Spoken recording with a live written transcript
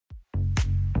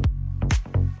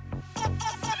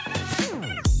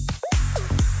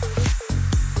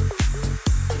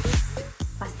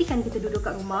pastikan kita duduk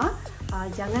kat rumah.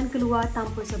 Jangan keluar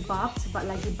tanpa sebab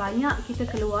lagi banyak kita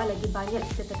keluar, lagi banyak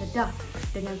kita terdedah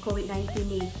dengan COVID-19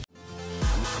 ni.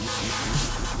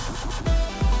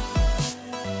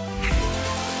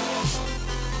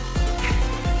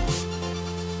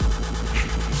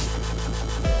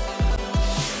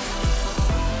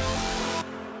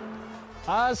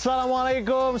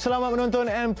 Assalamualaikum, selamat menonton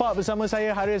MPop bersama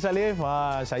saya Alif.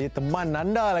 Saya teman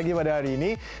anda lagi pada hari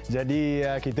ini. Jadi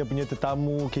kita punya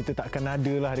tetamu, kita takkan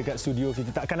ada lah dekat studio.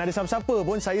 Kita takkan ada siapa-siapa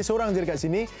pun, saya seorang je dekat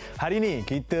sini. Hari ini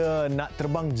kita nak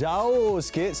terbang jauh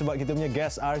sikit sebab kita punya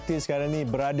guest artist sekarang ni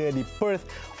berada di Perth,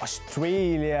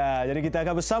 Australia. Jadi kita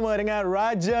akan bersama dengan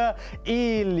Raja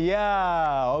Ilya.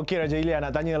 Okey Raja Ilya,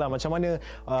 nak tanyalah macam mana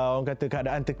orang kata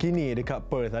keadaan terkini dekat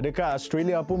Perth. Adakah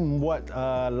Australia pun membuat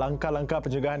langkah-langkah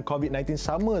pencegahan COVID-19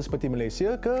 sama seperti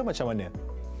Malaysia ke macam mana?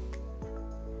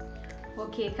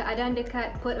 Okey, keadaan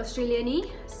dekat Perth Australia ni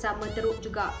sama teruk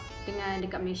juga dengan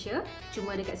dekat Malaysia.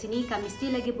 Cuma dekat sini kami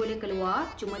still lagi boleh keluar,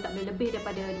 cuma tak boleh lebih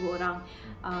daripada 2 orang.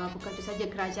 Bukan itu saja,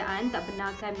 kerajaan tak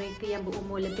benarkan mereka yang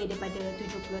berumur lebih daripada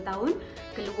 70 tahun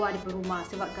keluar daripada rumah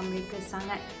sebabkan mereka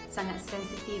sangat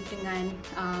sensitif dengan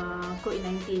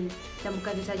COVID-19. Dan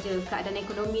bukan itu saja, keadaan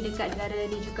ekonomi dekat negara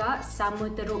ni juga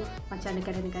sama teruk macam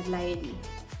negara-negara lain.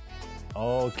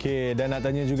 Okey, dan nak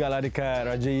tanya jugalah dekat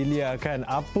Raja Ilya kan,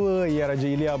 apa yang Raja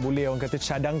Ilya boleh orang kata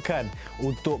cadangkan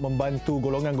untuk membantu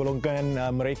golongan-golongan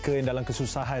mereka yang dalam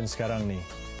kesusahan sekarang ni?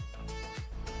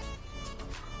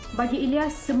 Bagi Ilya,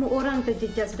 semua orang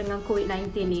terjejas dengan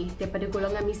COVID-19 ni. Daripada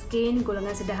golongan miskin,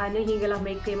 golongan sederhana hinggalah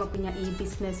mereka yang mempunyai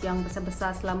bisnes yang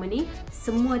besar-besar selama ni,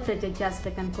 semua terjejas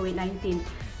dengan COVID-19.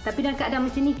 Tapi dalam keadaan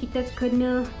macam ni, kita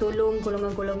kena tolong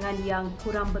golongan-golongan yang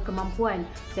kurang berkemampuan.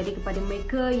 Jadi kepada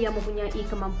mereka yang mempunyai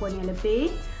kemampuan yang lebih,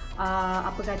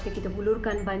 kita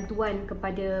hulurkan bantuan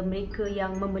kepada mereka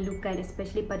yang memerlukan,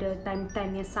 especially pada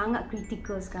time-time yang sangat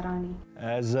kritikal sekarang ni.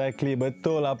 Exactly,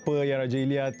 betul apa yang Raja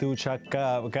Ilya tu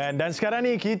cakap kan. Dan sekarang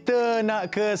ni kita nak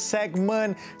ke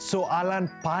segmen soalan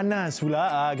panas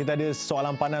pula. Kita ada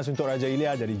soalan panas untuk Raja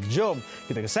Ilya. Jadi jom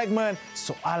kita ke segmen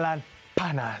soalan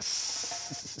panas.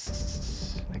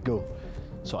 Let's go.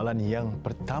 Soalan yang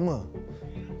pertama.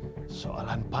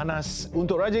 Soalan panas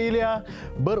untuk Raja Ilya.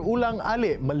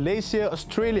 Berulang-alik Malaysia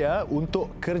Australia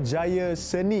untuk kerjaya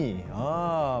seni.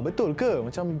 Betul ke?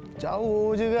 Macam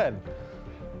jauh je kan?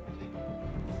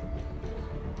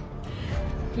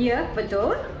 Ya,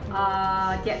 betul.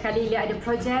 Tiap kali Ilya ada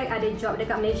projek, ada job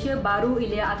dekat Malaysia, baru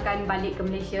Ilya akan balik ke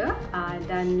Malaysia.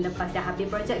 Dan lepas dah habis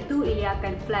projek tu, Ilya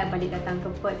akan fly balik datang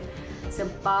ke Perth.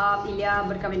 Sebab Ilya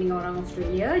berkahwin dengan orang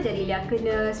Australia, jadi Ilya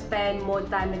kena spend more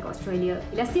time dekat Australia.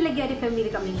 Ilya still lagi ada family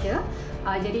dekat Malaysia.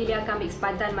 Jadi Ilya akan ambil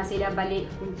kesempatan masa Ilya balik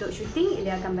untuk syuting,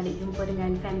 Ilya akan balik jumpa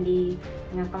dengan family,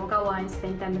 dengan kawan-kawan,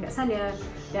 spend time dekat sana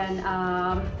dan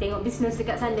tengok bisnes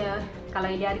dekat sana.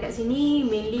 Kalau Ilya dekat sini,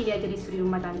 mainly Ilya jadi suri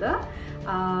rumah tangga.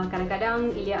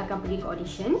 Kadang-kadang Ilya akan pergi ke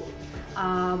audition.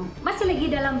 Masih lagi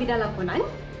dalam bidang lakonan,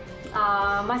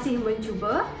 masih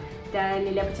mencuba. Dan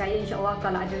Ilya percaya insya-Allah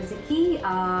kalau ada rezeki,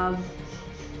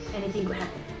 anything could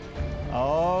happen.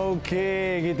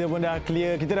 Okey, kita pun dah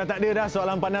clear. Kita dah tak ada dah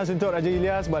soalan panas untuk Raja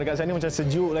Ilya sebab dekat sana macam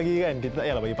sejuk lagi kan. Kita tak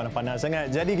payahlah bagi panas-panas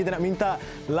sangat. Jadi kita nak minta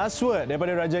last word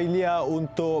daripada Raja Ilya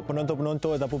untuk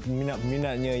penonton-penonton ataupun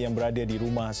peminat-peminatnya yang berada di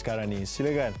rumah sekarang ni.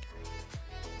 Silakan.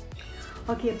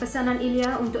 Okey, pesanan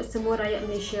Ilya untuk semua rakyat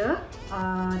Malaysia,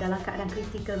 dalam keadaan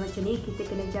kritikal macam ni, kita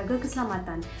kena jaga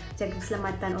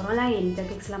keselamatan orang lain,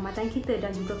 jaga keselamatan kita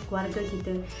dan juga keluarga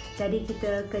kita. Jadi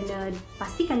kita kena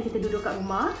pastikan kita duduk kat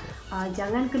rumah,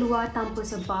 jangan keluar tanpa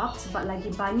sebab lagi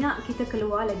banyak kita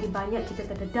keluar, lagi banyak kita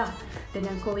terdedah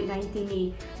dengan COVID-19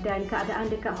 ni. Dan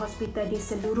keadaan dekat hospital di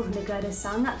seluruh negara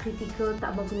sangat kritikal,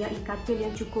 tak mempunyai katil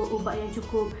yang cukup, ubat yang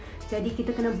cukup. Jadi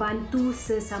kita kena bantu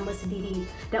sesama sendiri.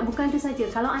 Dan bukan itu saja,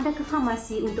 kalau anda ke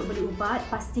farmasi untuk beli ubat,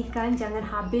 pastikan jangan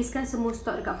habiskan semua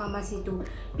stok dekat farmasi itu.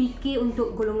 Fikir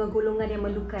untuk golongan-golongan yang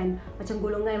memerlukan. Macam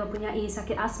golongan yang mempunyai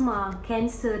sakit asma,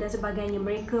 kanser dan sebagainya.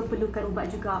 Mereka perlukan ubat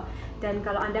juga. Dan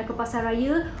kalau anda ke pasar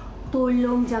raya,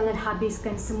 tolong jangan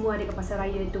habiskan semua dekat pasar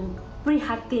raya itu.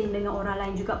 Prihatin dengan orang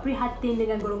lain juga. Prihatin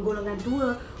dengan golongan-golongan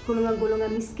tua,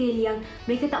 golongan-golongan miskin yang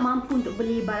mereka tak mampu untuk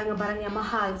beli barang-barang yang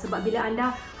mahal. Sebab bila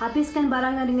anda habiskan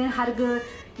barangan dengan harga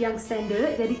yang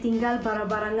standard, jadi tinggal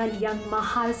barang-barangan yang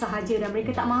mahal sahaja dan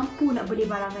mereka tak mampu nak beli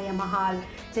barangan yang mahal.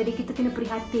 Jadi kita kena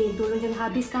prihatin, tolong jangan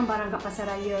habiskan barang kat pasar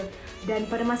raya. Dan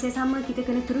pada masa yang sama, kita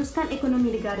kena teruskan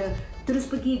ekonomi negara. Terus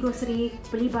pergi grocery,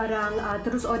 beli barang,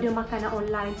 terus order makanan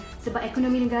online. Sebab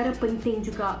ekonomi negara penting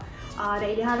juga.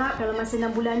 Dan Ilya harap dalam masa 6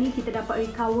 bulan ni kita dapat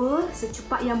recover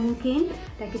secepat yang mungkin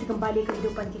dan kita kembali ke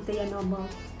kehidupan kita yang normal.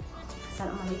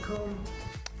 Assalamualaikum.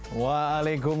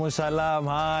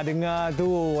 Waalaikumsalam. Dengar tu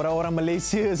orang-orang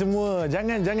Malaysia semua.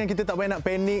 Jangan kita tak payah nak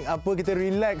panik apa, kita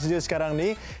relax je sekarang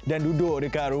ni dan duduk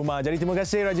dekat rumah. Jadi terima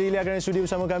kasih Raja Ilya kerana sudi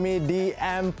bersama kami di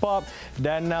MPop.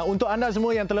 Dan untuk anda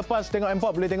semua yang terlepas tengok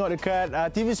MPop, boleh tengok dekat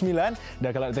TV9, dan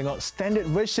kalau nak tengok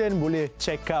standard version boleh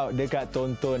check out dekat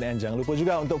Tonton. And jangan lupa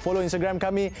juga untuk follow Instagram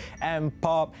kami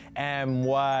MPop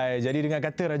MY. Jadi dengan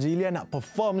kata Raja Ilya nak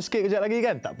perform sikit kejap lagi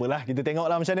kan? Tak apalah, kita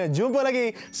tengoklah macam mana. Jumpa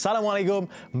lagi.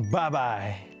 Assalamualaikum.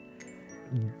 Bye-bye.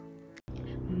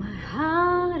 My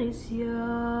heart is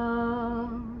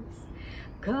yours.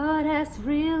 God has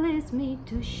released me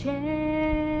to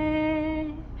share.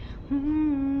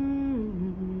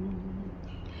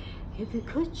 If you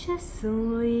could just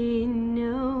only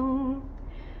know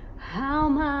how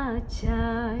much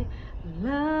I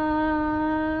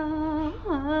love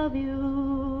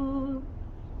you.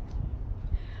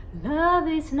 Love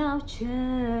is now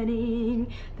churning,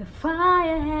 the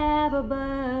fire ever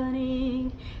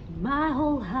burning. My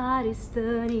whole heart is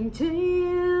turning to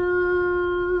you.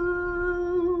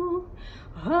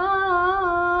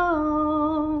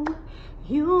 Oh,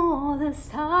 you are the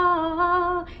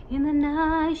star in the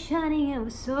night, shining ever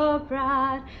so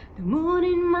bright. The moon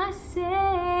in my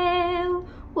sail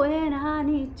when I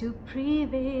need to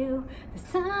prevail. The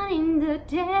sun in the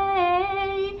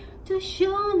day to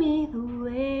show me the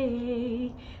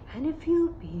way. And if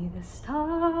you be the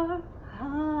star,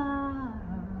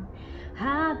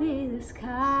 I'll be the sky.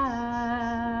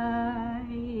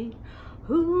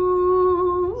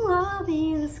 Ooh, I'll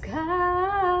be the sky.